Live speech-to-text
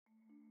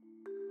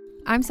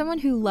I'm someone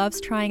who loves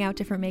trying out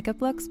different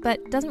makeup looks,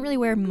 but doesn't really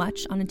wear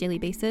much on a daily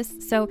basis,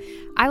 so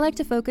I like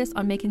to focus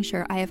on making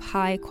sure I have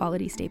high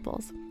quality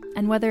staples.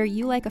 And whether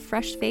you like a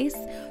fresh face,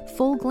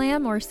 full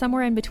glam, or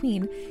somewhere in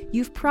between,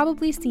 you've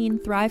probably seen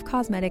Thrive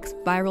Causemetics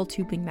Viral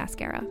Tubing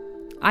Mascara.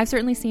 I've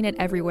certainly seen it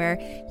everywhere.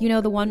 You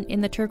know, the one in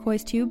the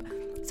turquoise tube?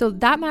 So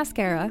that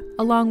mascara,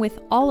 along with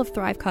all of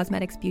Thrive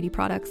Causemetics beauty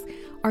products,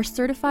 are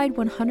certified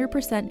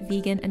 100%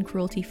 vegan and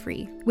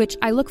cruelty-free, which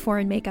I look for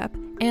in makeup,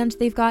 and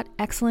they've got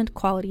excellent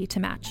quality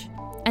to match.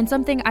 And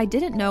something I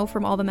didn't know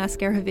from all the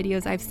mascara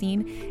videos I've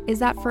seen is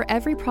that for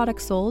every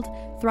product sold,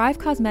 Thrive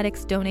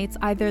Causemetics donates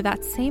either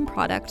that same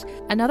product,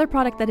 another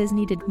product that is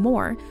needed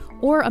more,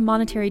 or a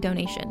monetary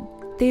donation.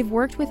 They've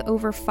worked with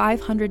over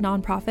 500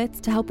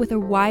 nonprofits to help with a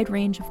wide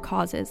range of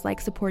causes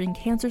like supporting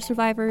cancer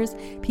survivors,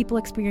 people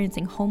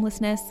experiencing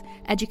homelessness,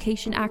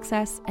 education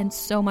access, and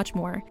so much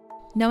more.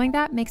 Knowing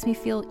that makes me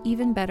feel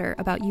even better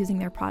about using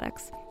their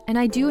products. And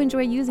I do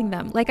enjoy using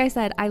them. Like I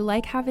said, I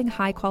like having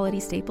high quality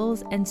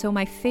staples, and so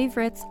my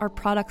favorites are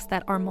products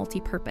that are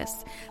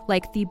multi-purpose,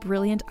 like the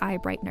Brilliant Eye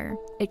Brightener.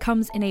 It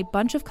comes in a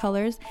bunch of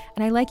colors,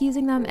 and I like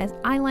using them as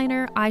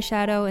eyeliner,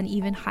 eyeshadow, and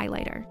even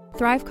highlighter.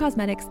 Thrive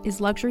Causemetics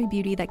is luxury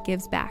beauty that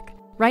gives back.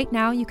 Right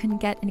now, you can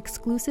get an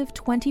exclusive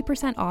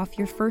 20% off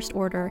your first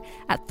order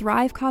at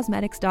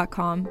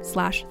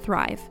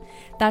thrivecausemetics.com/thrive.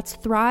 That's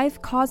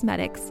Thrive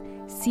Causemetics,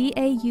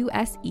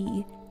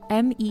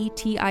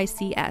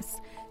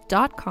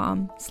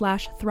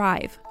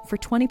 CAUSEMETICS.com/thrive for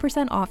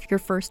 20% off your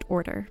first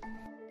order.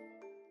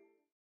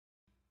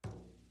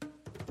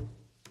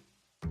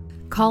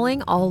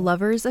 Calling all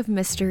lovers of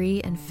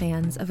mystery and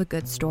fans of a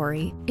good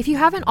story. If you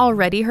haven't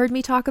already heard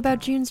me talk about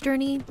June's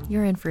Journey,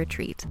 you're in for a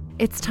treat.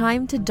 It's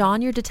time to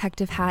don your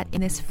detective hat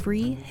in this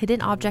free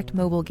hidden object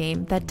mobile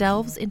game that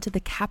delves into the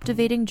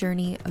captivating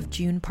journey of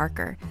June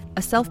Parker,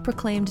 a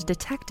self-proclaimed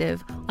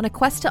detective on a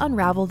quest to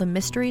unravel the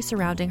mystery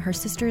surrounding her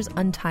sister's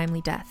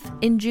untimely death.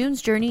 In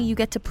June's Journey, you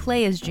get to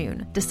play as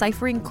June,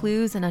 deciphering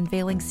clues and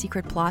unveiling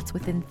secret plots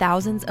within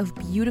thousands of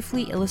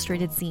beautifully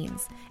illustrated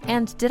scenes.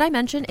 And did I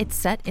mention it's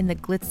set in the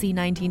glitzy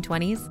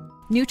 1920s?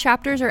 New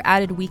chapters are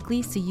added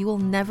weekly, so you will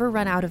never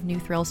run out of new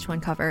thrills to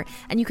uncover,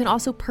 and you can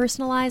also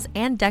personalize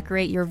and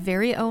decorate your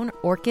very own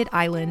Orchid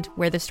Island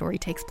where the story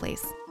takes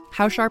place.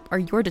 How sharp are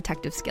your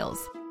detective skills?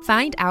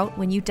 Find out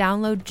when you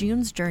download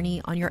June's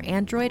Journey on your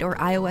Android or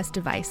iOS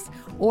device,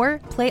 or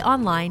play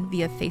online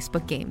via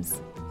Facebook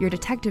Games. Your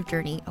detective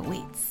journey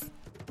awaits.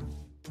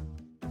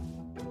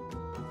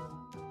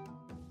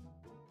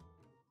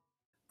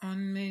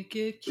 On Make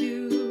It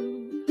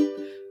Cute,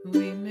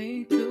 we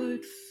make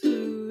good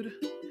food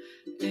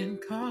and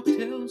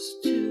cocktails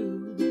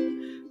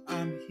too.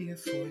 I'm here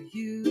for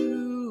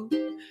you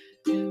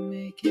to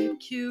make it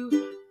cute.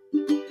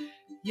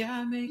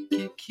 Yeah, make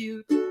it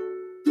cute.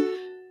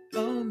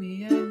 Oh,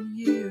 me and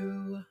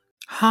you.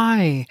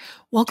 Hi,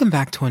 welcome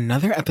back to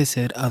another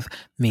episode of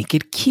Make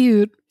It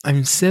Cute.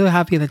 I'm so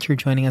happy that you're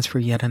joining us for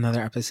yet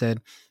another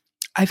episode.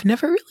 I've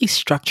never really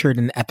structured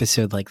an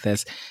episode like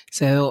this,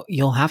 so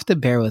you'll have to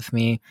bear with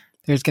me.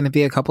 There's going to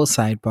be a couple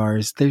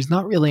sidebars. There's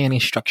not really any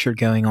structure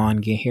going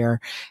on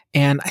here.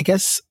 And I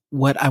guess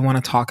what I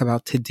want to talk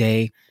about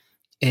today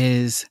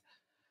is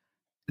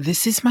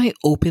this is my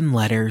open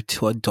letter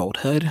to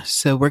adulthood.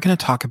 So we're going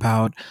to talk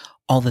about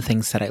all the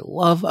things that I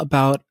love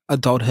about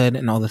adulthood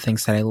and all the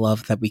things that I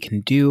love that we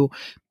can do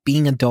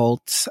being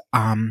adults,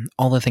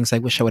 all the things I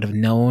wish I would have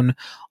known,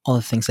 all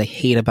the things I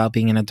hate about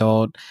being an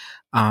adult,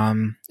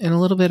 and a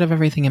little bit of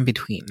everything in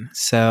between.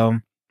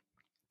 So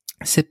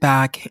sit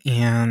back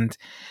and,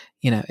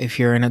 if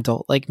you're an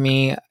adult like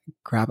me,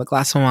 grab a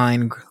glass of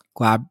wine,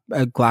 grab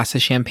a glass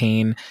of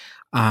champagne.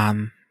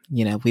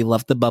 We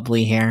love the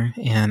bubbly here.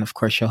 And of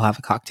course, you'll have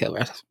a cocktail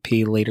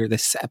recipe later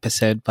this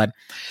episode. But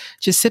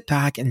just sit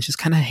back and just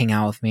kind of hang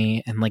out with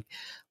me and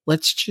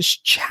let's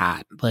just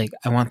chat. I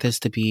want this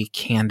to be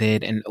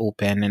candid and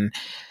open and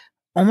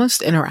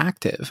almost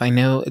interactive. I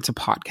know it's a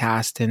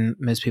podcast and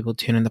most people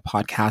tune in the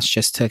podcast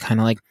just to kind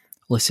of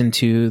listen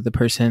to the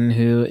person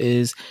who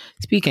is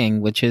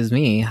speaking, which is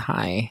me.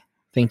 Hi.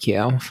 Thank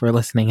you for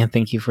listening and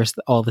thank you for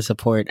all the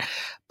support.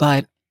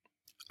 But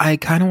I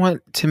kind of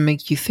want to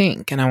make you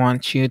think, and I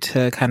want you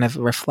to kind of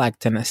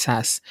reflect and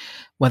assess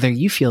whether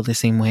you feel the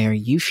same way or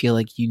you feel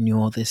like you knew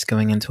all this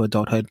going into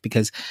adulthood,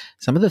 because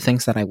some of the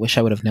things that I wish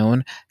I would have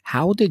known,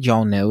 how did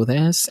y'all know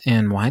this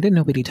and why did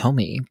nobody tell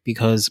me?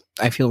 Because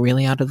I feel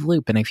really out of the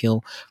loop and I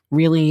feel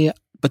really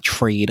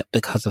betrayed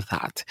because of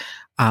that.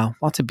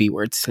 Lots of B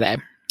words today,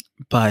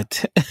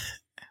 but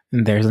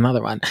there's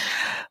another one.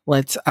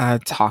 Let's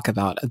talk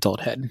about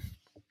adulthood.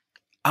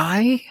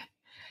 I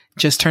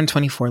just turned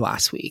 24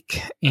 last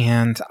week,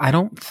 and I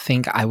don't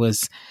think I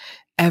was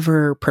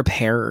ever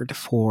prepared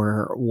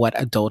for what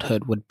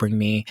adulthood would bring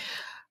me,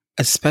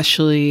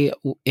 especially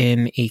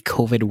in a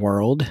COVID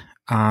world.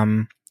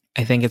 I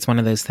think it's one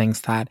of those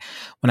things that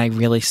when I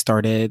really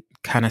started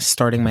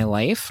starting my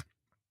life,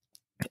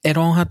 it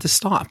all had to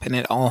stop and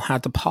it all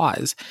had to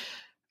pause.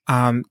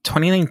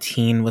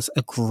 2019 was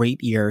a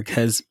great year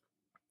because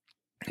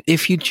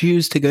if you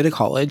choose to go to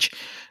college,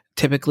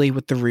 typically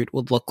what the route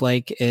would look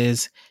like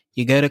is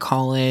you go to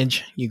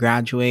college, you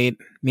graduate,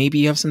 maybe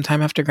you have some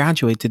time after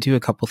graduate to do a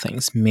couple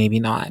things, maybe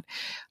not.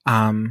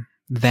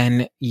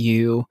 Then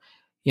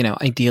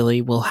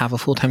ideally will have a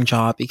full-time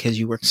job because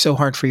you worked so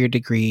hard for your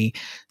degree.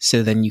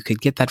 So then you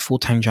could get that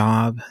full-time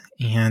job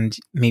and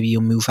maybe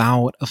you'll move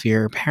out of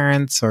your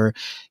parents or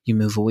you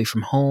move away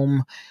from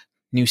home,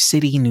 new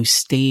city, new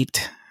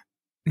state,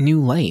 new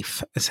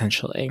life,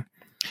 essentially.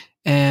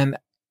 And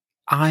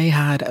I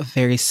had a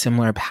very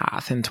similar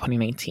path in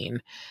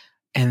 2019.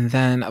 And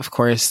then, of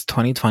course,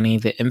 2020,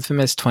 the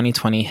infamous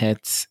 2020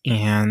 hits,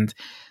 and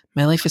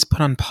my life is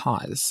put on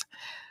pause.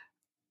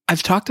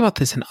 I've talked about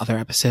this in other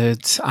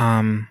episodes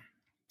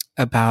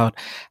about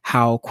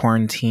how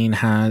quarantine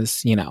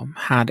has,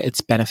 had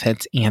its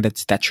benefits and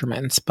its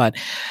detriments. But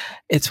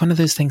it's one of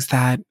those things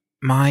that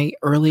my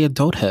early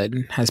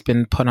adulthood has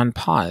been put on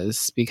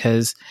pause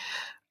because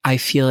I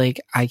feel like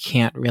I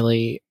can't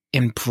really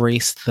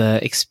embrace the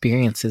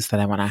experiences that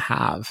I want to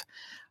have.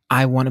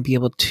 I want to be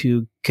able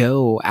to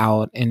go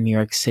out in New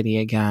York City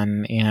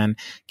again and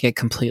get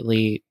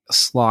completely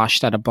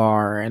sloshed at a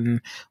bar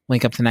and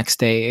wake up the next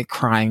day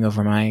crying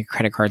over my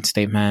credit card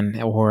statement,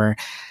 or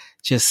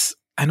just,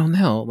 I don't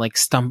know, like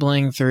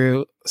stumbling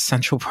through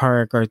Central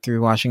Park or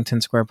through Washington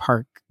Square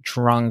Park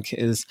drunk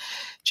is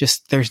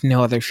just, there's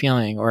no other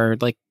feeling, or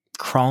like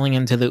crawling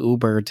into the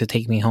Uber to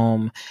take me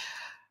home.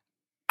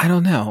 I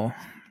don't know.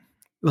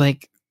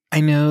 Like, I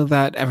know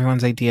that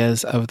everyone's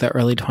ideas of the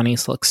early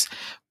 20s looks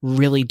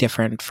really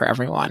different for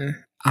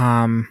everyone.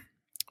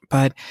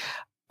 But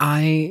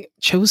I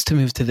chose to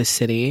move to the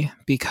city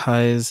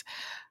because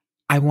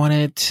I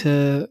wanted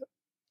to,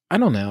 I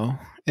don't know.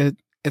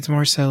 It's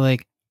more so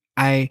like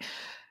I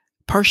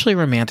partially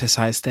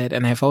romanticized it,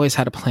 and I've always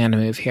had a plan to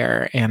move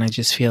here, and I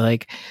just feel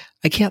like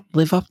I can't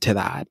live up to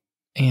that.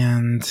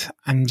 And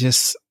I'm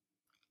just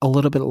a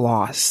little bit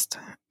lost.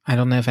 I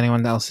don't know if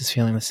anyone else is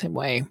feeling the same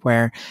way,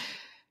 where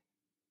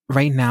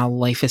right now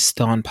life is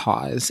still on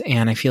pause,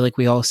 and I feel like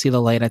we all see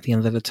the light at the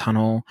end of the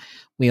tunnel.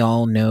 We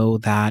all know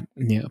that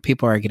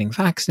people are getting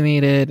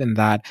vaccinated and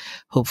that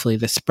hopefully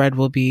the spread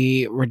will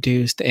be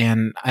reduced,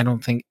 and I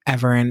don't think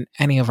ever in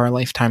any of our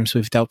lifetimes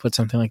we've dealt with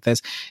something like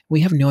this.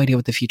 We have no idea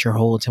what the future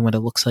holds and what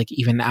it looks like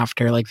even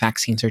after like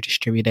vaccines are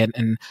distributed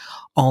and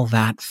all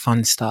that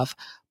fun stuff.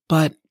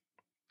 But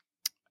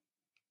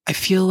I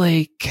feel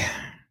like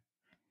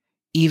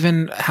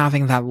even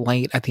having that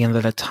light at the end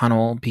of the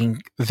tunnel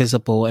being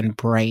visible and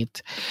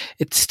bright,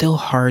 it's still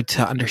hard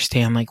to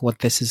understand like what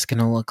this is going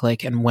to look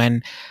like and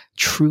when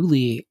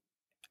truly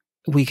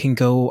we can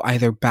go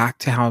either back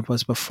to how it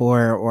was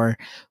before or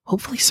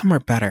hopefully somewhere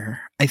better.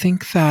 I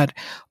think that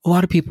a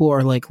lot of people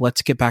are like,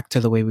 let's get back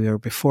to the way we were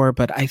before.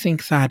 But I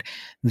think that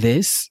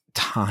this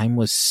time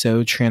was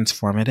so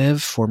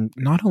transformative for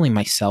not only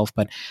myself,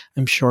 but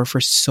I'm sure for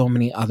so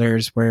many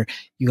others, where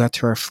you got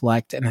to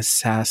reflect and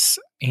assess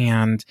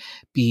and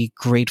be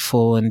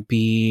grateful and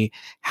be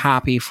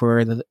happy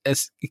for the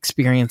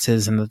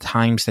experiences and the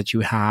times that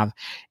you have,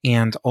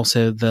 and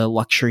also the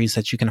luxuries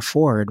that you can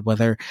afford,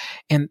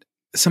 and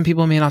some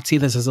people may not see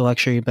this as a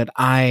luxury, but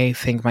I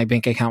think my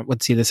bank account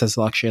would see this as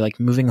a luxury, like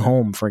moving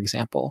home, for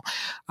example.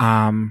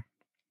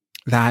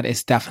 That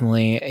is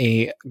definitely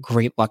a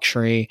great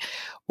luxury,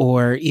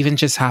 or even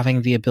just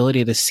having the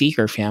ability to see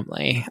your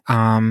family.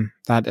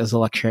 That is a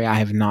luxury I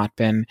have not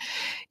been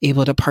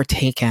able to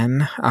partake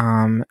in.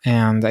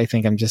 And I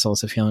think I'm just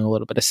also feeling a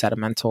little bit of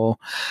sentimentalness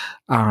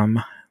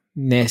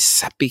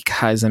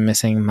because I'm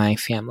missing my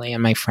family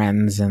and my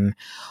friends and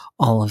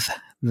all of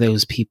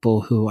those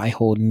people who I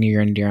hold near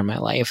and dear in my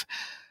life.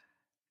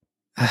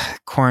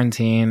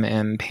 Quarantine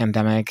and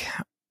pandemic,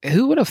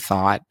 who would have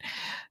thought?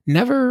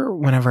 Never,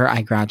 whenever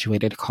I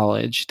graduated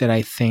college, did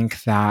I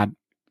think that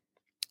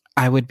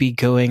I would be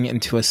going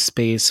into a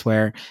space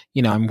where,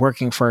 I'm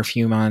working for a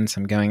few months,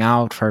 I'm going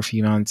out for a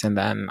few months, and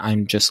then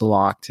I'm just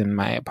locked in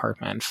my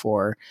apartment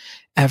for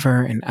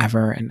ever and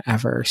ever and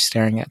ever,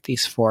 staring at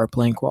these four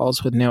blank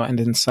walls with no end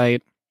in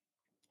sight.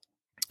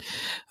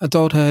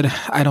 Adulthood,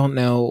 I don't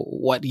know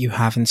what you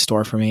have in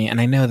store for me, and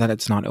I know that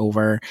it's not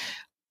over.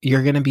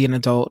 You're going to be an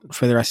adult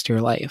for the rest of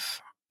your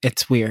life.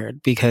 It's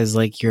weird because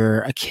like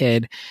you're a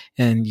kid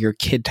and your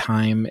kid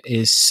time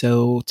is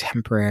so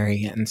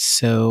temporary and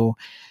so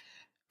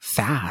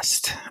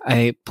fast.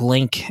 I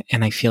blink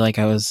and I feel like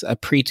I was a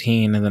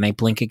preteen, and then I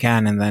blink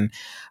again and then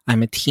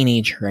I'm a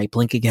teenager. I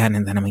blink again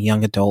and then I'm a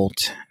young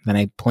adult. Then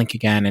I blink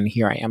again and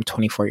here I am,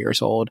 24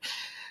 years old,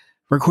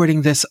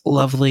 recording this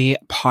lovely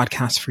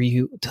podcast for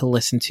you to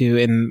listen to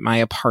in my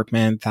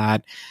apartment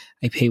that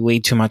I pay way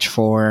too much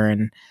for.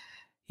 And,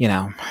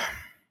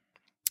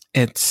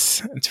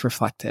 it's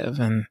reflective.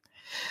 And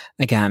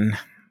again,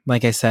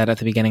 like I said at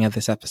the beginning of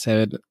this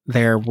episode,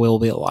 there will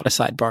be a lot of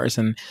sidebars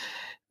and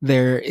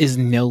there is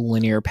no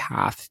linear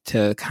path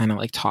to kind of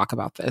like talk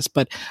about this,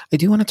 but I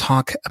do want to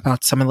talk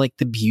about some of like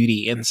the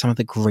beauty and some of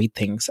the great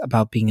things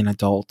about being an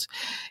adult.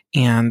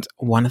 And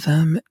one of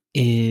them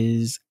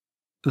is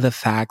the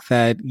fact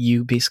that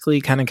you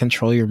basically kind of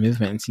control your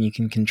movements and you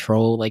can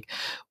control like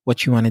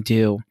what you want to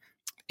do.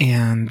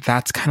 And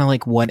that's kind of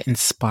like what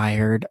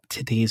inspired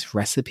today's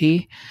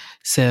recipe.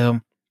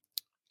 So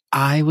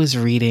I was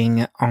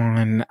reading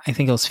on, I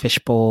think it was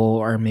Fishbowl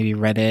or maybe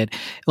Reddit.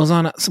 It was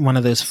on one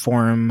of those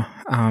forum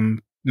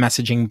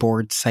messaging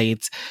board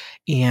sites.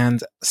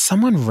 And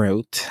someone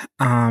wrote,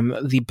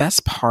 the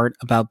best part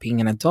about being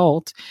an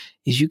adult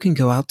is you can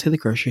go out to the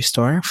grocery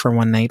store for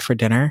one night for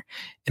dinner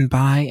and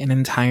buy an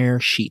entire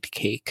sheet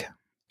cake.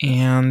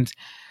 And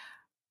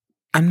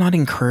I'm not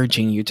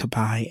encouraging you to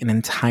buy an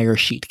entire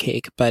sheet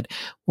cake, but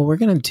what we're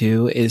going to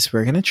do is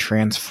we're going to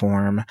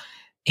transform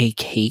a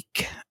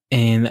cake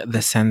in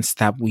the sense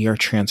that we are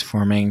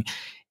transforming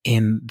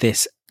in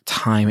this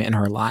time in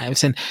our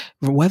lives. And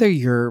whether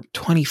you're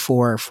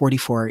 24,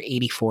 44, or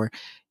 84,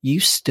 you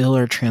still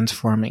are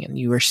transforming and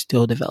you are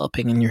still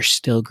developing and you're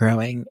still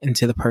growing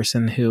into the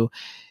person who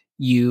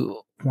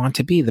you want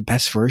to be, the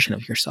best version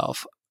of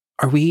yourself.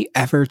 Are we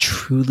ever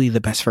truly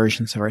the best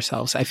versions of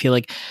ourselves? I feel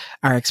like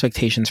our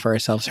expectations for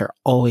ourselves are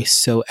always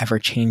so ever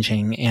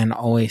changing and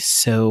always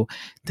so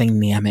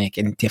dynamic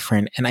and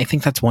different. And I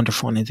think that's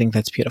wonderful. And I think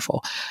that's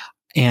beautiful.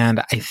 And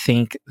I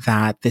think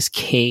that this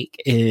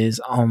cake is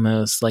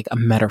almost like a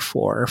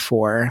metaphor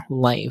for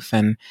life.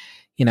 And,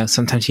 you know,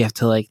 sometimes you have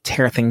to like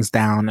tear things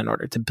down in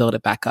order to build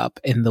it back up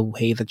in the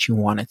way that you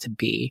want it to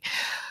be.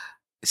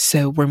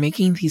 So we're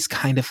making these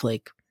kind of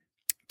like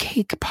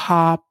cake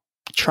pop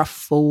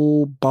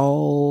truffle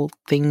ball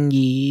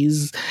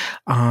thingies.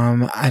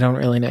 I don't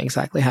really know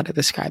exactly how to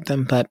describe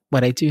them, but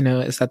what I do know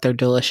is that they're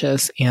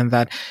delicious and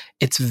that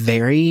it's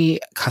very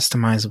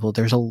customizable.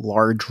 There's a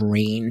large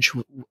range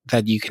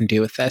that you can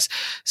do with this.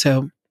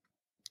 So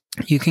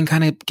you can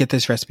kind of get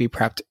this recipe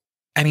prepped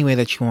any way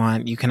that you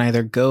want. You can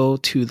either go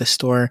to the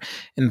store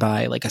and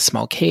buy like a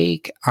small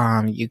cake.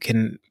 You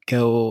can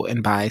go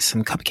and buy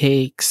some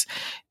cupcakes,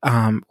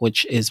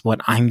 which is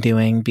what I'm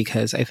doing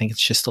because I think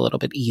it's just a little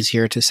bit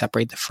easier to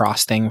separate the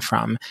frosting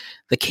from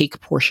the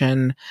cake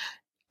portion.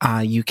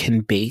 You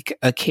can bake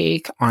a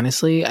cake.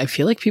 Honestly, I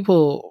feel like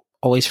people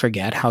always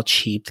forget how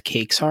cheap the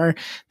cakes are.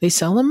 They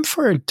sell them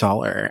for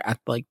 $1 at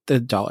like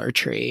the Dollar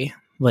Tree.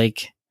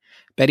 Like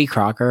Betty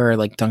Crocker or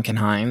like Duncan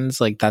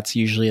Hines, like that's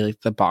usually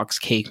like the box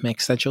cake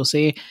mix that you'll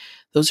see.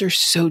 Those are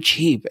so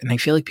cheap, and I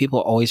feel like people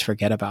always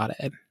forget about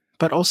it.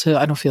 But also,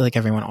 I don't feel like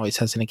everyone always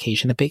has an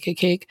occasion to bake a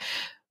cake.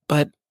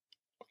 But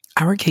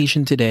our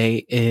occasion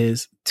today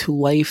is to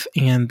life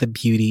and the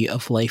beauty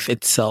of life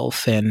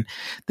itself and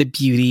the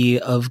beauty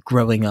of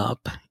growing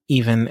up,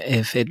 even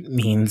if it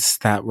means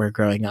that we're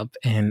growing up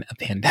in a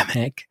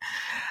pandemic.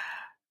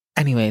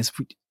 Anyways,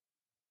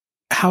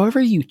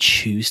 however you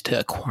choose to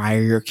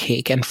acquire your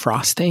cake and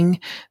frosting,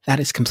 that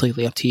is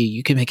completely up to you.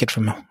 You can make it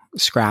from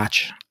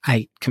scratch.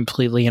 I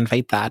completely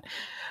invite that.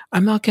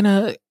 I'm not going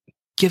to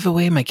give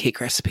away my cake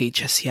recipe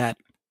just yet.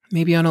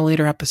 Maybe on a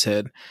later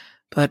episode.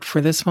 But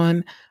for this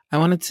one, I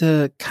wanted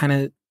to kind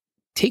of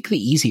take the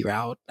easy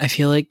route. I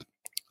feel like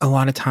a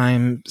lot of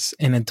times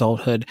in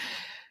adulthood,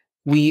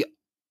 we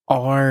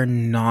are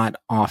not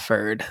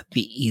offered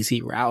the easy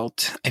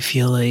route. I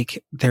feel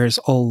like there's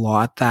a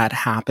lot that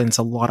happens,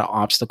 a lot of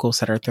obstacles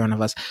that are thrown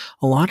at us,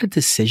 a lot of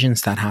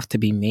decisions that have to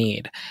be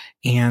made.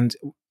 And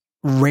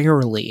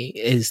rarely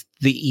is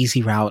the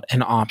easy route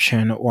an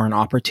option or an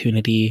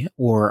opportunity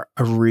or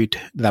a route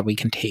that we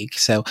can take.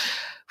 So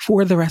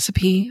for the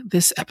recipe,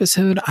 this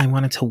episode, I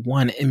wanted to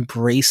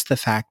embrace the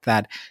fact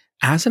that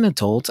as an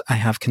adult, I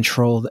have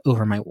control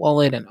over my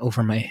wallet and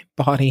over my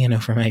body and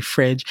over my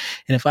fridge.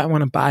 And if I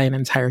want to buy an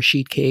entire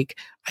sheet cake,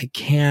 I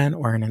can,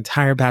 or an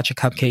entire batch of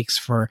cupcakes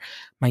for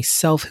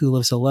myself who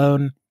lives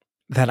alone,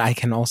 that I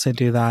can also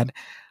do that.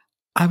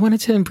 I wanted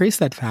to embrace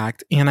that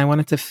fact and I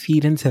wanted to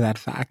feed into that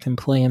fact and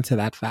play into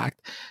that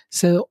fact.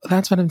 So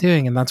that's what I'm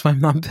doing. And that's why I'm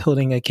not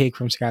building a cake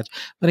from scratch.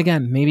 But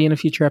again, maybe in a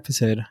future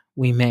episode,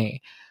 we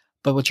may.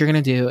 But what you're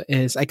going to do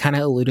is, I kind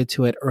of alluded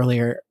to it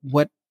earlier.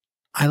 What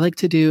I like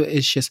to do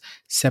is just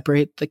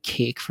separate the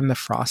cake from the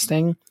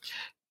frosting.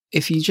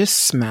 If you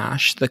just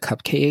smash the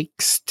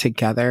cupcakes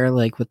together,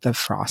 like with the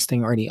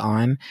frosting already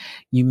on,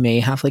 you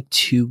may have like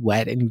too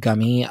wet and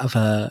gummy of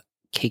a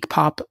cake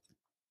pop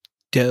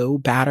dough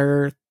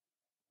batter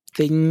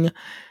thing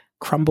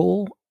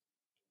crumble.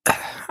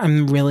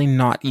 I'm really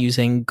not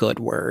using good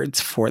words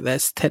for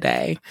this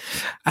today.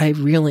 I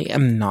really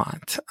am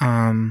not.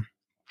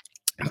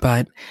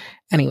 But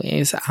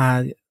anyways,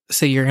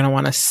 so you're going to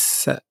want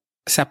to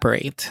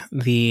separate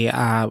the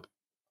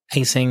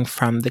icing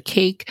from the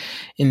cake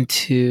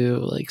into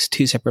like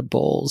 2 separate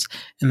bowls,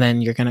 and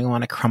then you're going to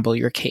want to crumble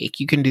your cake.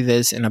 You can do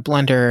this in a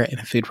blender, in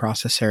a food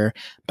processor,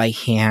 by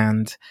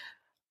hand.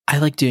 I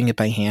like doing it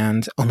by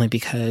hand only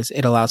because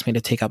it allows me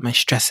to take out my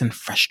stress and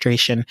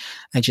frustration.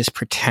 I just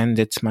pretend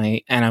it's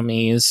my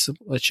enemies,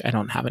 which I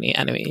don't have any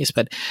enemies,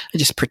 but I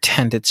just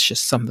pretend it's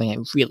just something I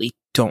really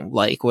don't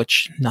like,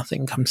 which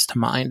nothing comes to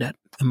mind at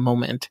the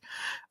moment.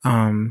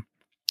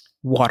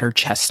 Water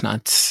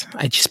chestnuts.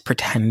 I just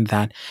pretend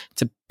that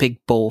it's a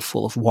big bowl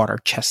full of water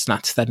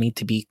chestnuts that need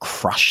to be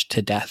crushed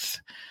to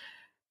death.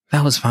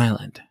 That was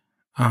violent.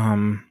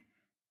 I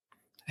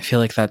feel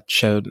like that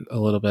showed a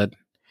little bit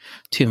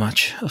too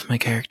much of my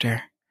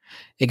character.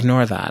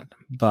 ignore that.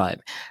 But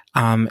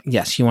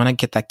yes, you want to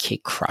get that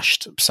cake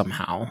crushed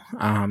somehow,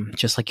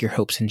 just like your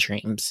hopes and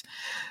dreams.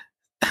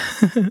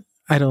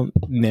 I don't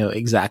know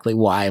exactly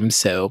why I'm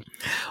so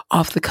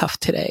off the cuff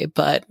today,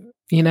 but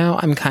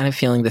I'm kind of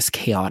feeling this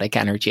chaotic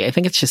energy. I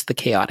think it's just the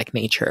chaotic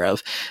nature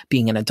of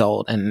being an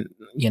adult and,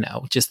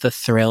 just the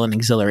thrill and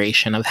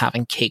exhilaration of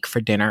having cake for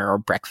dinner or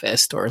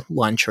breakfast or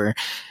lunch or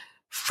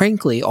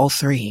frankly, all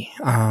three.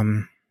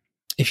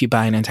 If you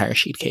buy an entire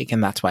sheet cake,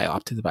 and that's why I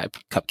opted to buy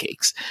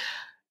cupcakes.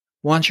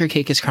 Once your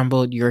cake is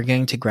crumbled, you're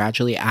going to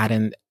gradually add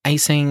in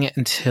icing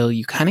until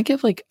you kind of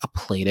give like a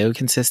Play-Doh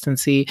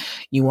consistency.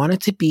 You want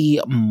it to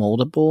be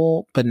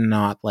moldable, but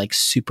not like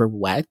super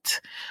wet.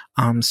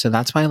 So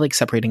that's why I like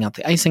separating out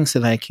the icing so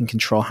that I can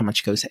control how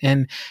much goes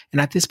in. And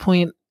at this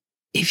point,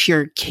 if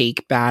your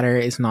cake batter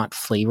is not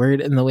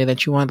flavored in the way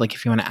that you want, like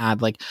if you want to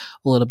add like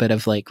a little bit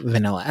of like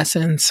vanilla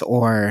essence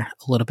or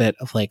a little bit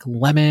of like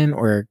lemon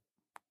or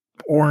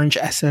orange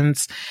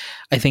essence,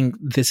 I think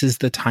this is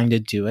the time to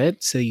do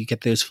it so you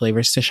get those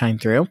flavors to shine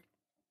through.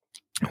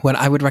 What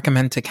I would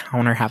recommend to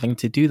counter having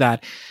to do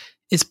that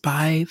is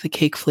buy the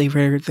cake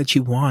flavor that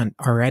you want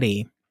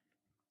already.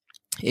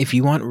 If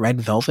you want red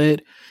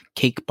velvet,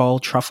 cake ball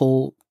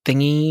truffle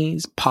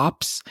thingies,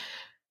 pops,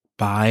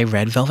 buy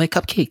red velvet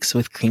cupcakes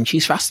with cream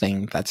cheese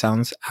frosting. That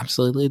sounds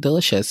absolutely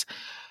delicious.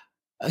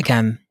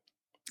 Again,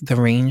 the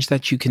range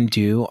that you can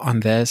do on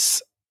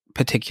this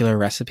particular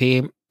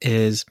recipe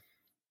is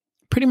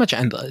pretty much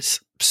endless.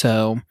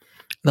 So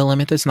the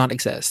limit does not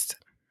exist.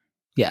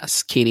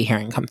 Yes, Katie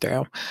Herring come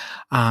through.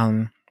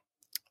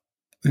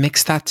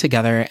 Mix that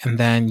together, and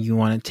then you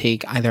want to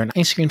take either an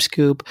ice cream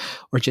scoop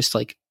or just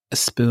like a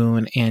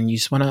spoon, and you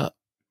just want to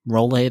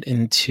roll it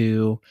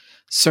into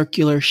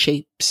circular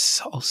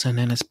shapes, also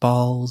known as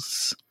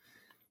balls.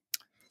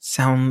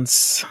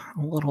 Sounds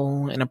a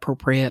little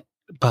inappropriate,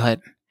 but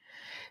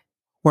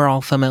we're all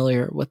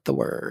familiar with the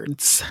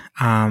words.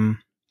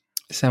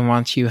 So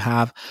once you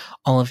have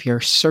all of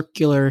your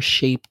circular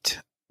shaped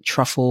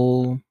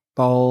truffle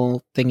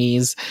ball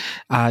thingies,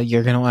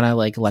 you're going to want to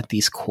like let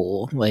these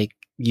cool. Like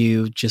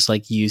you just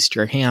like used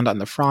your hand on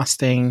the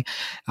frosting,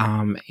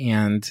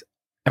 and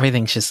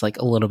everything's just like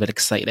a little bit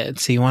excited.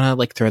 So you want to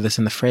like throw this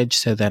in the fridge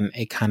so then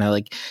it kind of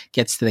like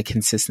gets to the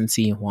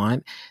consistency you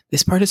want.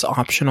 This part is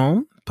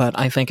optional, but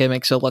I think it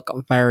makes it look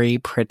very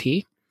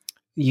pretty.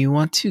 You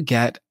want to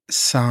get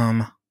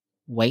some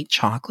white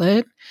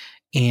chocolate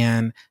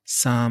and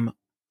some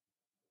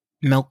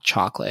milk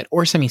chocolate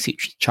or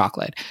semi-sweet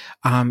chocolate.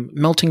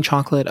 Melting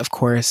chocolate, of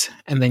course,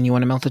 and then you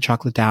want to melt the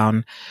chocolate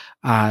down,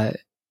 and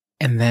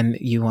then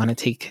you want to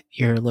take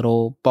your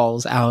little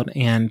balls out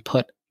and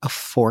put a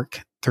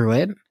fork through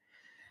it,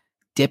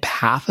 dip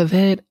half of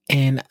it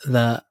in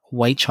the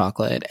white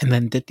chocolate, and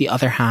then dip the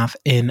other half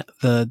in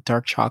the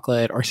dark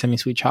chocolate or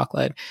semi-sweet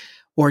chocolate,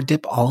 or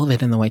dip all of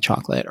it in the white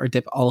chocolate, or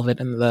dip all of it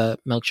in the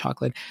milk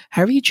chocolate.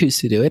 However you choose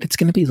to do it, it's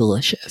going to be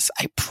delicious.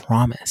 I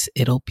promise.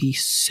 It'll be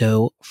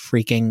so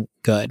freaking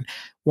good.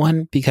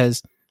 One,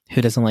 because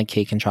who doesn't like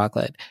cake and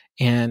chocolate?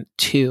 And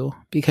two,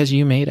 because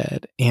you made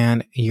it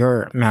and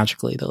you're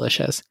magically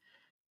delicious.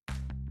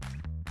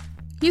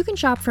 You can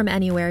shop from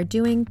anywhere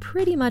doing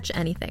pretty much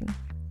anything.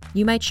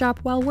 You might shop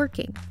while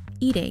working,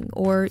 eating,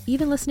 or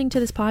even listening to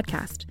this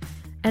podcast.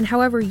 And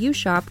however you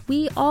shop,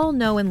 we all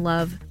know and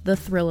love the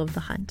thrill of the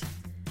hunt.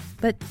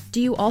 But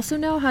do you also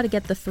know how to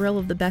get the thrill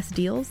of the best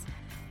deals?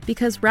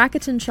 Because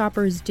Rakuten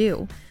shoppers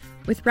do.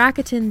 With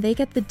Rakuten, they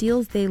get the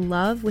deals they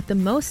love with the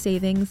most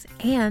savings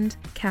and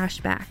cash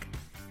back.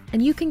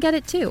 And you can get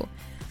it too.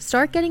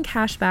 Start getting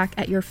cash back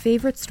at your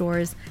favorite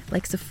stores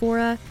like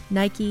Sephora,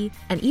 Nike,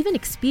 and even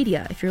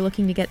Expedia if you're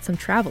looking to get some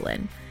travel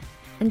in.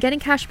 And getting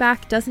cash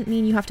back doesn't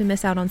mean you have to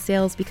miss out on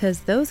sales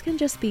because those can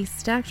just be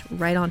stacked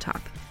right on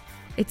top.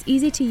 It's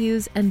easy to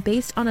use and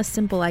based on a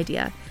simple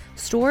idea.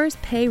 Stores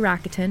pay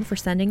Rakuten for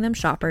sending them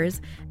shoppers,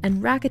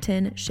 and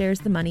Rakuten shares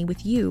the money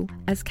with you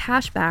as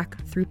cash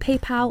back through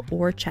PayPal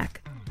or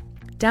check.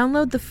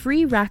 Download the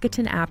free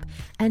Rakuten app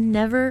and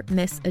never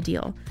miss a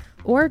deal.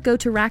 Or go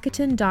to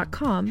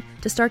Rakuten.com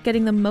to start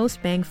getting the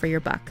most bang for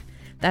your buck.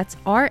 That's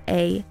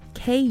Rakuten.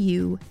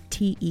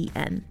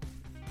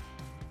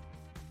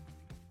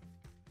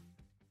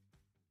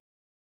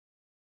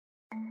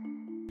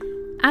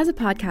 As a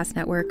podcast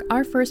network,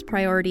 our first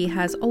priority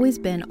has always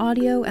been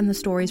audio and the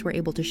stories we're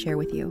able to share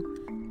with you.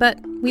 But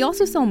we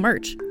also sell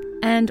merch,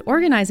 and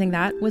organizing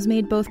that was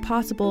made both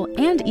possible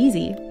and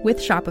easy with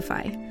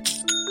Shopify.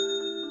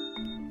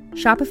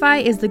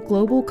 Shopify is the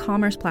global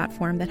commerce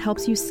platform that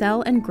helps you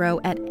sell and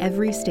grow at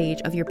every stage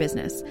of your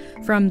business,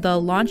 from the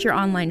launch your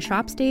online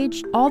shop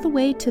stage all the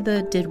way to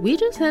the did we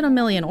just hit 1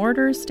 million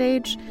orders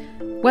stage?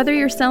 Whether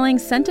you're selling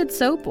scented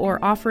soap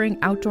or offering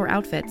outdoor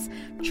outfits,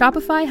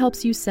 Shopify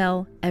helps you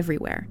sell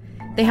everywhere.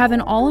 They have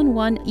an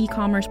all-in-one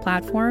e-commerce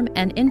platform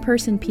and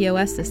in-person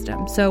POS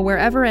system, so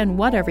wherever and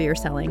whatever you're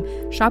selling,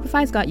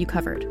 Shopify's got you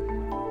covered.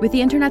 With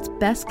the internet's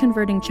best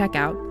converting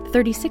checkout,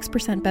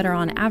 36% better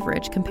on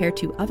average compared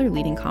to other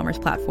leading commerce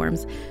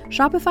platforms,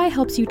 Shopify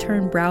helps you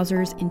turn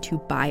browsers into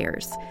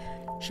buyers.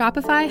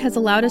 Shopify has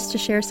allowed us to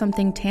share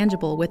something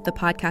tangible with the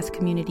podcast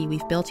community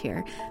we've built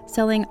here,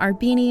 selling our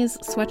beanies,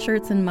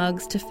 sweatshirts, and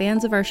mugs to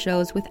fans of our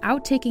shows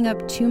without taking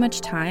up too much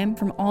time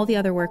from all the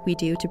other work we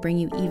do to bring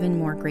you even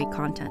more great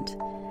content.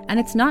 And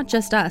it's not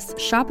just us.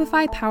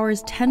 Shopify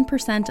powers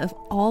 10% of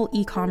all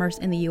e-commerce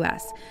in the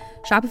US.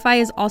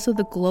 Shopify is also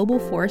the global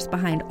force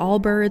behind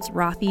Allbirds,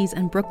 Rothy's,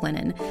 and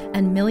Brooklinen,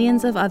 and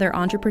millions of other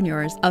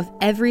entrepreneurs of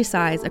every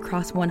size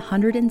across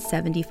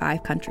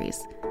 175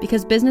 countries.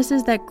 Because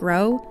businesses that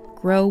grow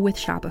with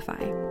Shopify.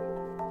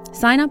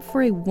 Sign up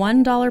for a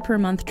 $1 per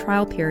month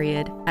trial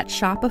period at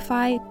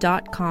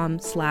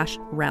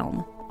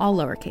shopify.com/realm, all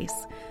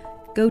lowercase.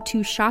 Go to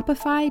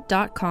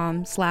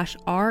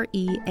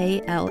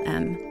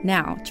shopify.com/REALM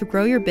now to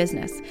grow your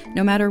business,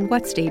 no matter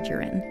what stage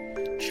you're in.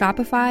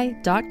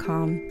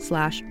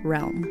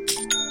 Shopify.com/realm.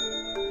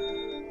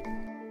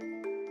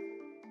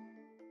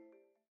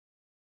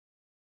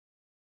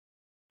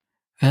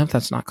 I hope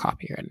that's not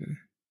copywritten.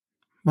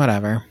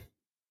 Whatever.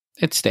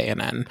 It's staying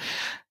in.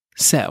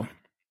 So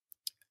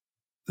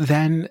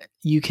then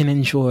you can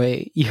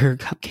enjoy your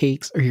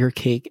cupcakes or your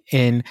cake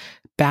in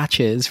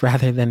batches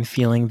rather than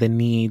feeling the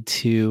need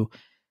to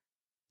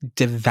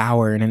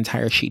devour an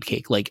entire sheet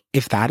cake. Like,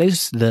 if that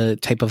is the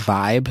type of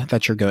vibe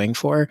that you're going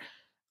for,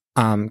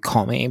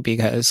 call me,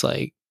 because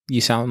like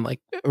you sound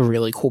like a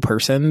really cool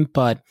person,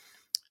 but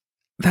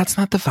that's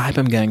not the vibe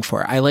I'm going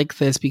for. I like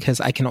this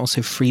because I can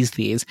also freeze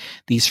these.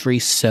 These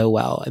freeze so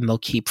well and they'll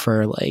keep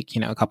for like,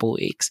 a couple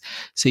weeks.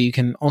 So you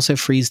can also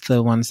freeze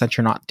the ones that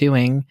you're not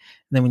doing. And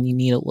then when you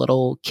need a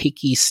little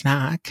cakey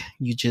snack,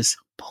 you just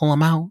pull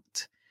them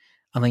out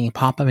and then you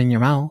pop them in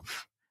your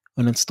mouth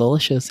when it's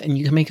delicious, and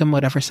you can make them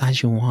whatever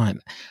size you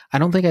want. I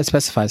don't think it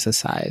specifies the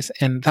size,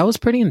 and that was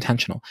pretty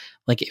intentional.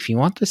 Like, if you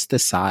want this the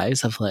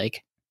size of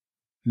like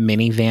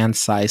minivan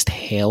sized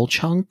hail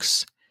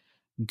chunks,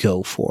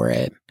 go for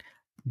it.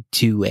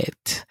 Do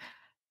it.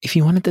 If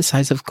you want it the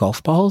size of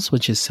golf balls,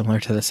 which is similar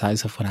to the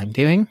size of what I'm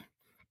doing,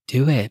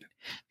 do it.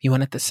 If you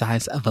want it the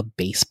size of a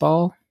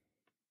baseball,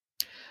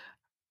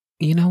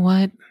 you know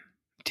what?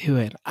 Do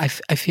it. I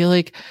feel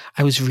like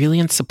I was really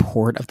in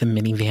support of the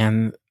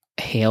minivan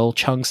hail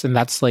chunks, and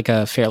that's like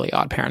a Fairly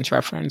Odd Parents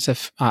reference,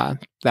 if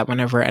that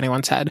went over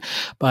anyone's head.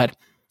 But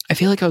I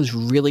feel like I was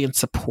really in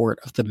support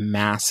of the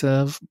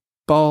massive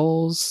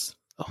balls.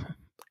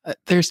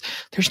 There's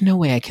no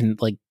way I can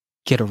like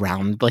get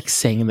around like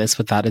saying this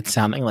without it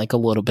sounding like a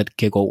little bit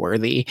giggle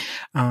worthy.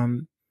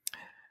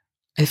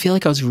 I feel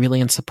like I was really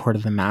in support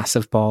of the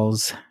massive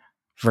balls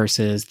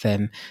versus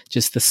then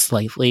just the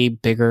slightly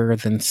bigger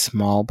than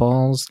small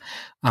balls.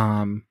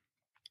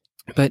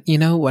 But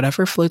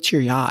whatever floats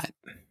your yacht.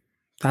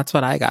 That's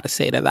what I got to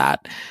say to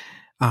that.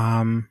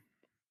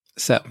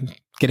 So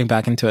getting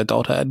back into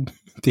adulthood,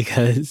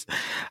 because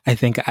I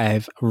think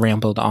I've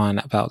rambled on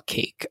about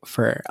cake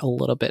for a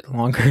little bit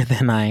longer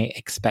than I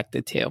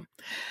expected to.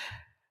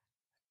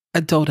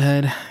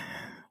 Adulthood,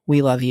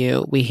 we love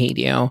you, we hate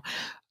you.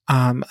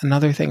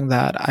 Another thing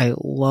that I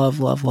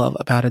love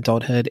about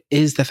adulthood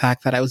is the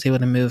fact that I was able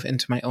to move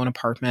into my own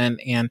apartment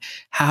and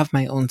have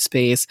my own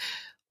space.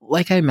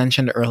 Like I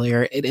mentioned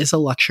earlier, it is a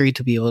luxury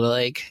to be able to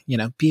like,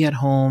 be at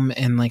home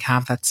and like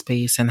have that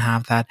space and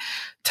have that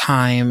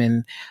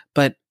time.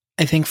 But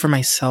I think for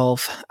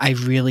myself, I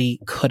really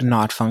could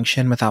not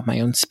function without my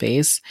own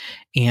space.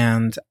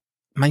 And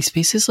my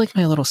space is like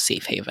my little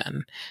safe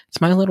haven. It's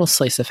my little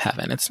slice of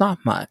heaven. It's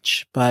not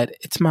much, but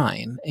it's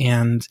mine.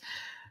 And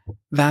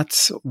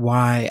that's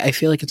why I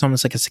feel like it's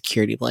almost like a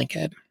security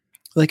blanket,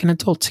 like an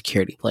adult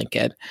security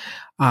blanket.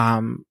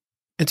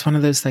 It's one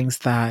of those things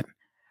that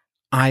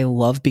I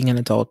love being an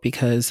adult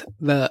because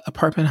the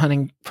apartment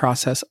hunting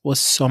process was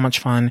so much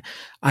fun.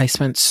 I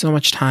spent so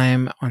much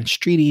time on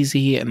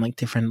StreetEasy and like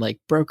different like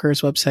brokers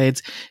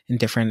websites and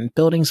different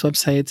buildings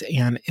websites.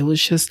 And it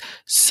was just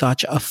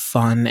such a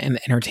fun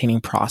and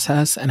entertaining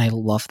process. And I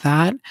love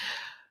that.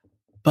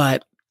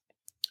 But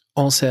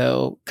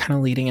also kind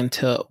of leading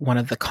into one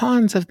of the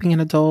cons of being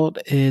an adult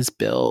is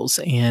bills.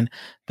 And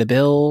the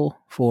bill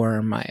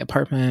for my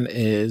apartment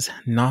is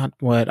not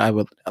what I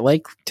would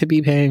like to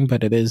be paying,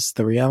 but it is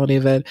the reality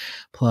of it.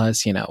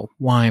 Plus,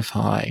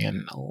 Wi-Fi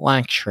and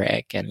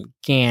electric and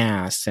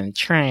gas and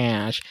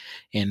trash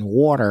and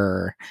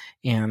water.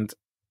 And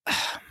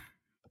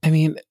I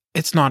mean,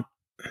 it's not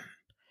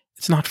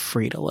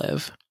free to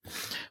live,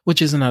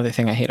 which is another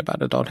thing I hate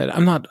about adulthood.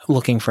 I'm not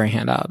looking for a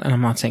handout, and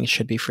I'm not saying it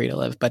should be free to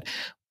live, but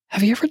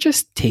have you ever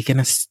just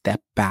taken a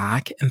step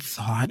back and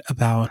thought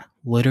about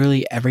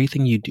literally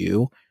everything you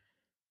do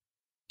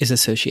is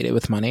associated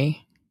with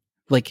money?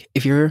 Like,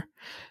 if you're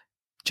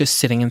just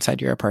sitting inside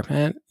your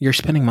apartment, you're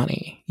spending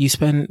money. You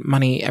spend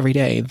money every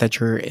day that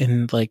you're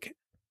in like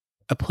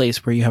a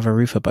place where you have a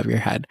roof above your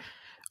head.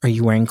 Are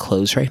you wearing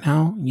clothes right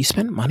now? You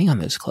spent money on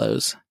those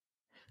clothes.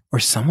 Or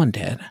someone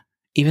did,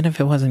 even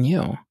if it wasn't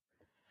you.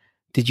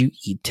 Did you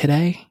eat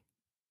today?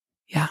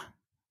 Yeah,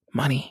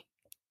 money.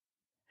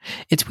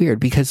 It's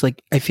weird because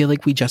like I feel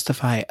like we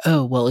justify,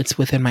 oh, well, it's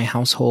within my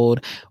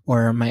household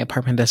or my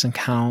apartment doesn't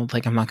count.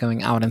 Like I'm not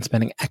going out and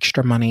spending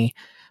extra money,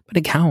 but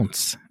it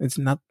counts. It's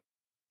not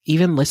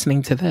even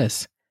listening to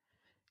this,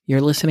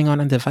 you're listening on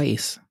a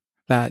device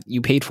that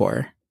you paid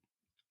for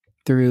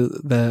through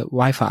the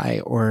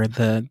Wi-Fi or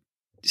the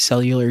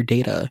cellular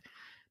data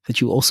that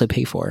you also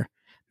pay for.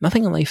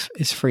 Nothing in life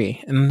is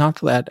free, and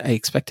not that I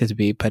expect it to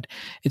be, but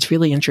it's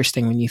really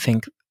interesting when you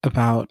think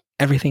about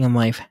everything in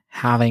life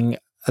having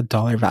a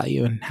dollar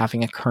value and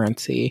having a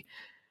currency.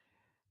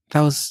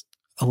 That was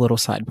a little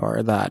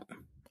sidebar that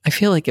I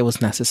feel like it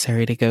was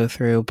necessary to go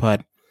through,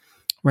 but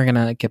we're going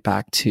to get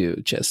back to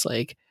just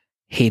like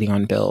hating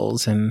on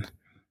bills and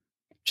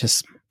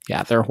just,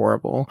 yeah, they're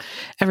horrible.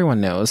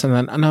 Everyone knows. And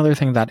then another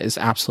thing that is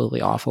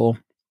absolutely awful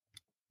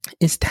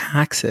is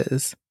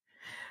taxes.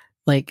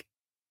 Like,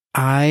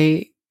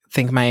 I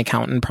think my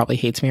accountant probably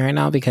hates me right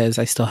now because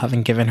I still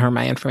haven't given her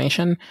my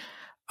information.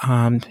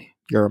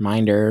 Your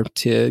reminder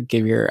to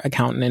give your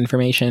accountant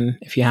information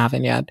if you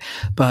haven't yet.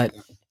 But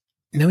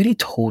nobody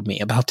told me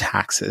about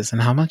taxes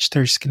and how much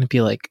there's going to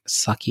be like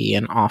sucky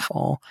and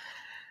awful.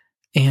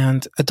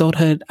 And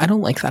adulthood, I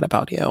don't like that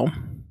about you.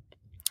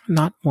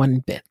 Not one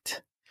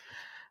bit.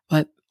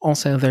 But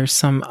also there's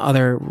some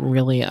other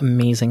really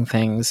amazing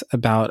things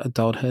about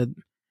adulthood.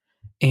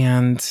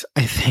 And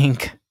I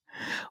think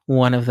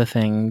one of the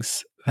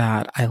things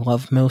that I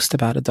love most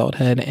about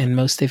adulthood, and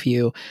most of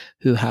you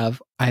who have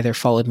either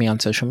followed me on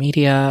social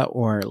media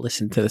or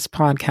listened to this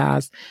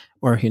podcast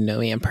or who know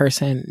me in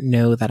person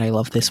know that I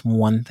love this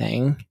one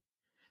thing,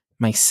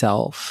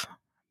 myself.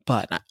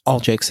 But all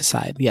jokes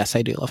aside, yes,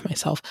 I do love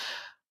myself,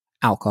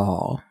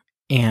 alcohol.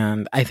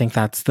 And I think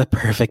that's the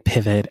perfect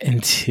pivot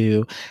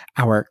into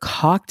our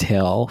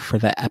cocktail for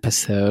the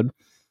episode.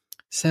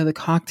 So the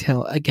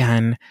cocktail,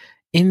 again,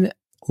 in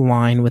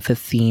line with the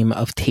theme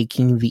of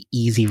taking the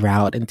easy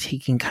route and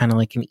taking kind of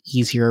like an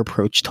easier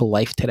approach to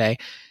life today.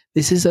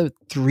 This is a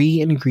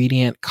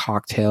 3-ingredient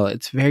cocktail.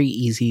 It's very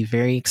easy,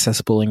 very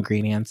accessible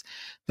ingredients.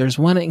 There's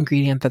one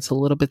ingredient that's a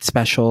little bit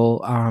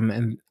special,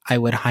 and I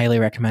would highly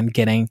recommend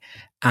getting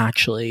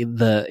actually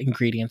the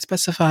ingredient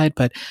specified,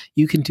 but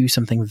you can do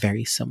something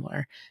very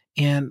similar.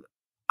 And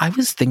I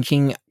was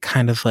thinking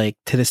kind of like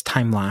to this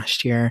time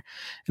last year,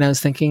 and I was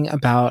thinking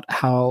about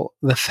how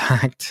the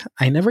fact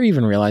I never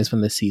even realized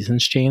when the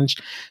seasons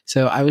changed.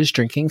 So I was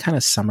drinking kind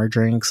of summer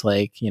drinks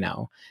like,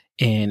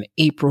 in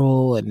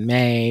April and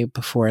May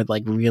before it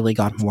like really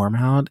got warm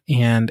out,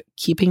 and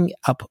keeping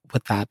up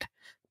with that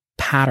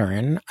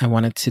pattern, I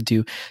wanted to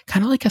do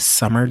kind of like a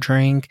summer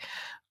drink.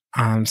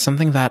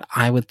 Something that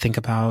I would think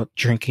about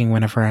drinking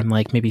whenever I'm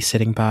like maybe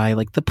sitting by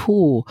like the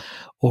pool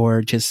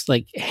or just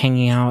like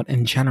hanging out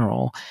in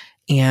general.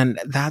 And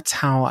that's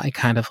how I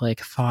kind of like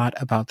thought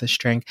about this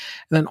drink.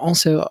 And then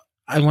also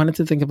I wanted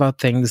to think about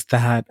things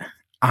that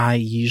I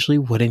usually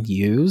wouldn't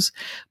use,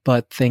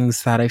 but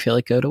things that I feel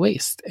like go to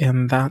waste.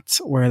 And that's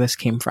where this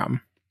came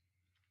from.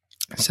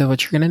 So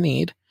what you're going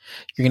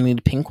to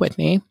need Pink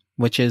Whitney,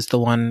 which is the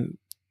one,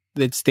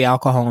 it's the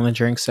alcohol in the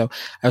drink. So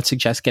I would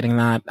suggest getting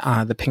that,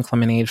 the pink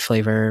lemonade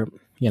flavor.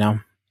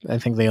 I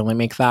think they only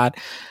make that.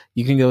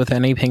 You can go with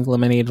any pink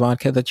lemonade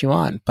vodka that you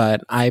want,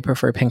 but I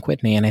prefer Pink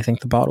Whitney, and I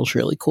think the bottle's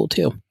really cool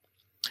too.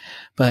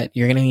 But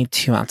you're going to need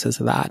 2 ounces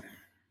of that.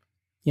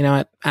 You know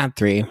what? Add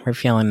 3. We're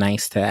feeling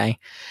nice today.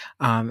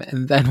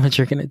 And then what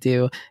you're going to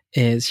do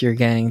is you're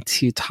going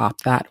to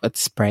top that with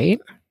Sprite.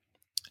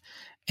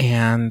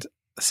 And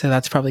so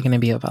that's probably going to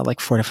be about like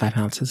 4 to 5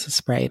 ounces of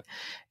Sprite.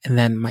 And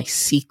then my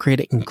secret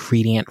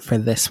ingredient for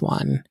this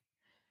one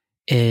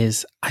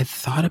is I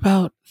thought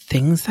about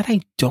things that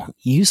I don't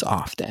use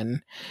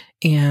often.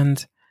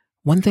 And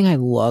one thing I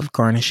love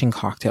garnishing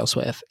cocktails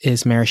with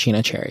is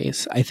maraschino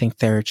cherries. I think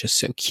they're just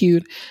so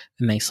cute,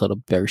 a nice little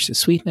burst of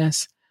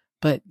sweetness.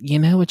 But you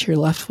know what you're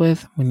left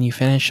with when you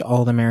finish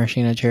all the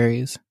maraschino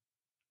cherries?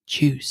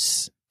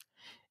 Juice.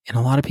 And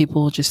a lot of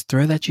people just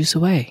throw that juice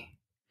away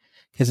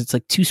because it's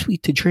like too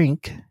sweet to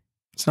drink.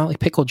 It's not like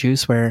pickle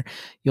juice where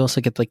you also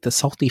get like the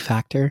salty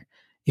factor.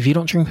 If you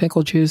don't drink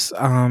pickle juice,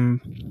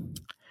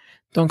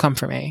 don't come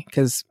for me,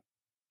 because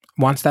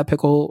once that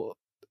pickle,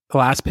 the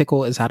last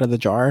pickle is out of the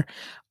jar,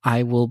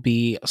 I will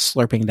be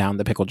slurping down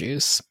the pickle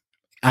juice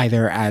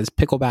either as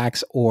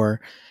picklebacks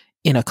or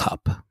in a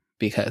cup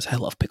because I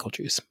love pickle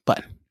juice.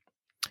 But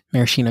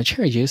maraschino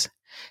cherry juice,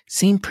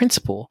 same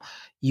principle.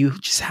 You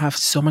just have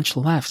so much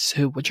left.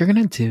 So what you're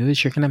going to do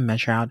is you're going to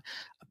measure out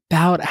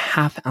about a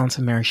half ounce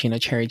of maraschino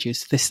cherry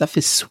juice. This stuff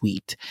is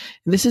sweet.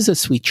 This is a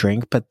sweet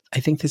drink, but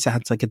I think this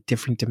adds like a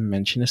different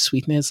dimension of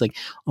sweetness, like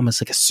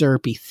almost like a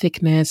syrupy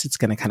thickness. It's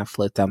going to kind of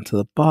float down to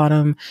the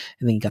bottom.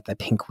 And then you got that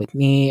Pink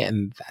Whitney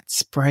and that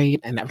Sprite,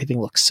 and everything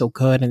looks so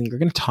good. And you're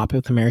going to top it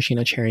with the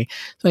maraschino cherry.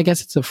 So I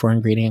guess it's a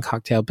 4-ingredient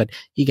cocktail, but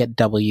you get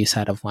double use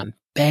out of one.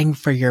 Bang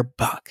for your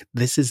buck.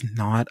 This is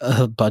not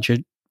a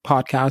budget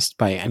podcast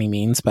by any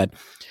means, but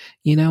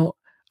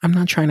I'm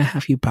not trying to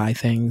have you buy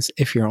things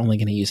if you're only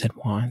going to use it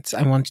once.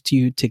 I want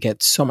you to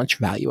get so much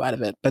value out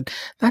of it. But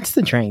that's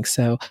the drink.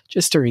 So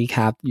just to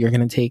recap, you're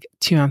going to take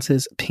 2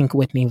 ounces Pink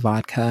Whitney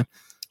vodka,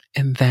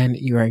 and then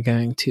you are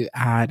going to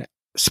add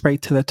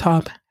Sprite to the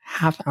top,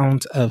 half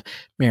ounce of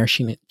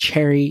maraschino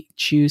cherry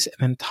juice, and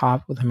then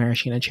top with a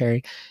maraschino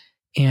cherry.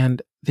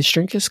 And this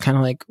drink is kind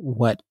of like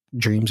what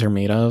dreams are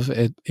made of.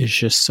 It is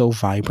just so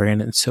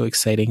vibrant and so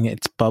exciting.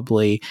 It's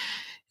bubbly,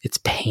 it's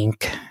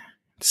pink,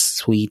 it's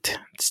sweet,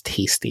 it's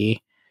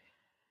tasty.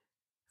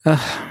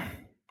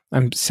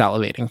 I'm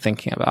salivating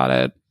thinking about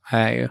it.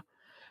 I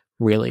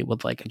really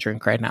would like a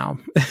drink right now.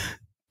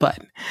 But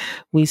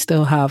we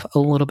still have a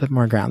little bit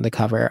more ground to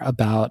cover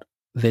about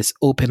this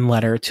open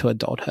letter to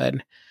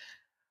adulthood.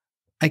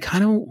 I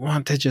kind of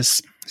want to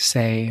just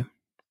say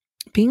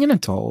being an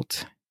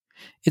adult,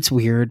 it's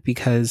weird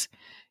because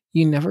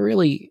you never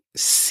really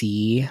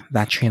see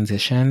that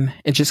transition.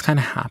 It just kind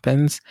of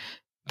happens.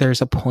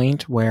 There's a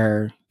point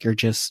where you're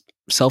just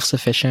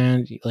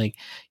self-sufficient. Like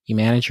you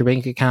manage your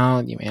bank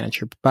account, you manage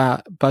your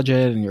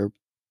budget, and you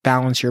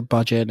balance your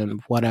budget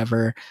and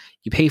whatever.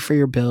 You pay for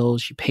your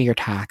bills, you pay your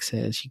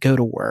taxes, you go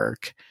to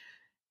work,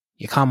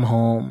 you come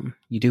home,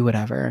 you do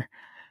whatever.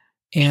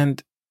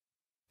 And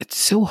it's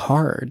so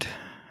hard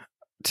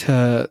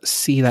to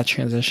see that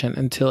transition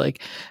and to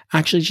like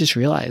actually just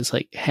realize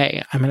like,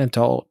 hey, I'm an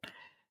adult.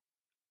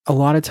 A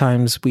lot of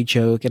times we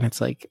joke and it's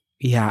like,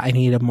 yeah, I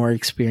need a more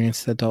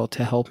experienced adult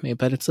to help me.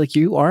 But it's like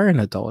you are an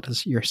adult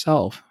as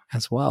yourself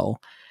as well.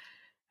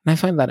 And I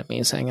find that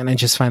amazing. And I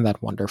just find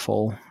that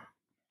wonderful.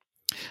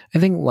 I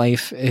think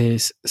life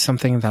is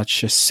something that's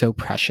just so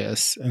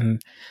precious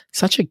and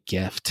such a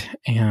gift,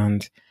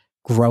 and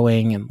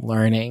growing and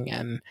learning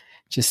and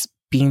just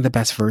being the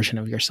best version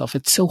of yourself.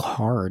 It's so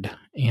hard.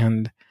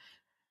 And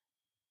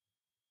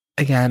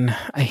again,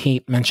 I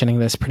hate mentioning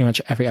this pretty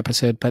much every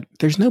episode, but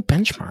there's no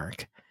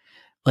benchmark.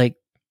 Like,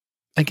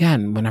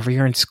 again, whenever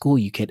you're in school,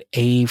 you get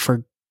A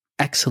for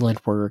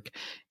excellent work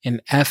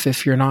and F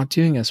if you're not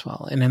doing as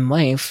well. And in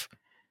life,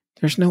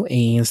 there's no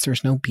A's,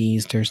 there's no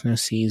B's, there's no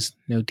C's,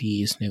 no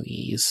D's, no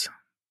E's.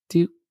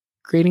 Do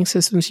grading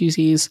systems use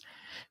E's?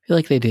 I feel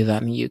like they do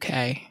that in the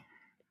UK.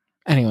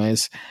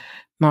 Anyways,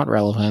 not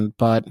relevant,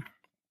 but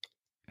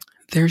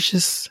there's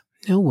just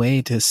no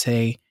way to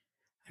say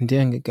I'm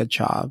doing a good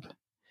job.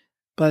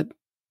 But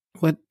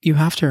what you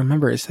have to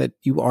remember is that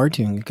you are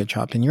doing a good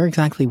job and you're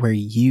exactly where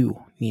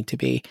you need to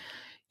be.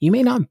 You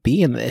may not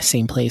be in the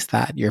same place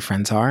that your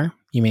friends are.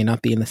 You may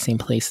not be in the same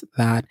place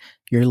that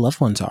your loved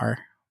ones are.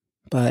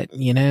 But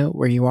you know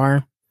where you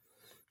are?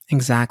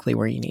 Exactly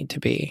where you need to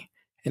be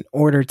in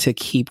order to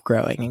keep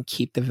growing and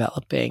keep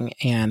developing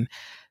and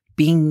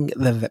being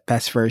the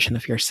best version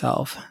of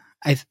yourself.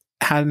 I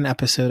had an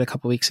episode a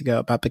couple weeks ago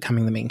about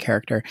becoming the main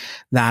character.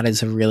 That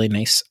is a really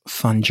nice,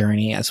 fun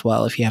journey as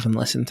well, if you haven't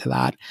listened to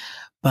that.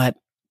 But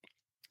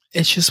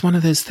it's just one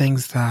of those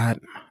things that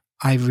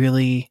I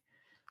really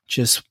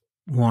just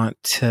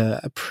want to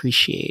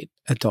appreciate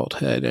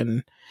adulthood.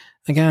 And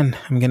again,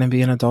 I'm going to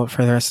be an adult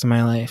for the rest of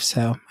my life,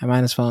 so I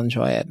might as well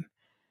enjoy it.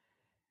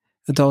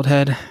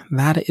 Adulthood,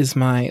 that is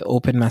my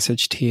open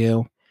message to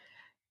you.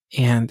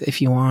 And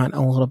if you want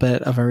a little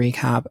bit of a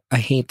recap, I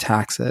hate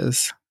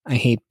taxes. I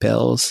hate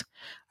bills.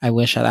 I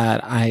wish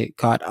that I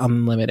got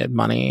unlimited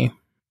money,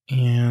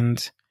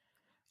 and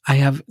I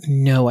have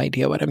no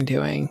idea what I'm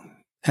doing.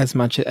 As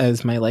much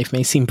as my life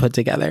may seem put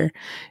together,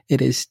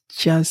 it is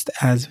just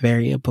as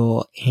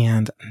variable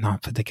and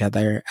not put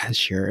together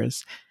as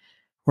yours.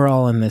 We're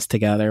all in this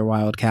together,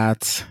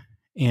 Wildcats,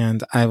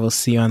 and I will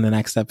see you on the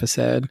next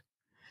episode.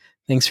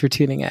 Thanks for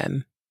tuning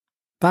in.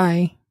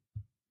 Bye.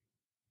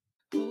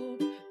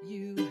 Hope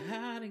you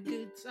had a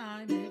good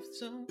time. If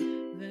so,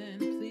 then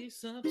please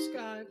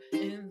subscribe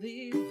and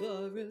leave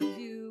a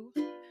review,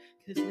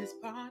 cause this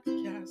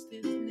podcast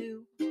is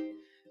new.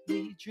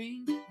 We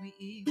drink, we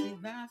eat, we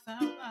laugh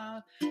out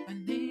loud. My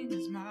name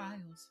is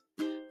Miles.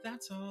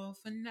 That's all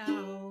for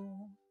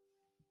now.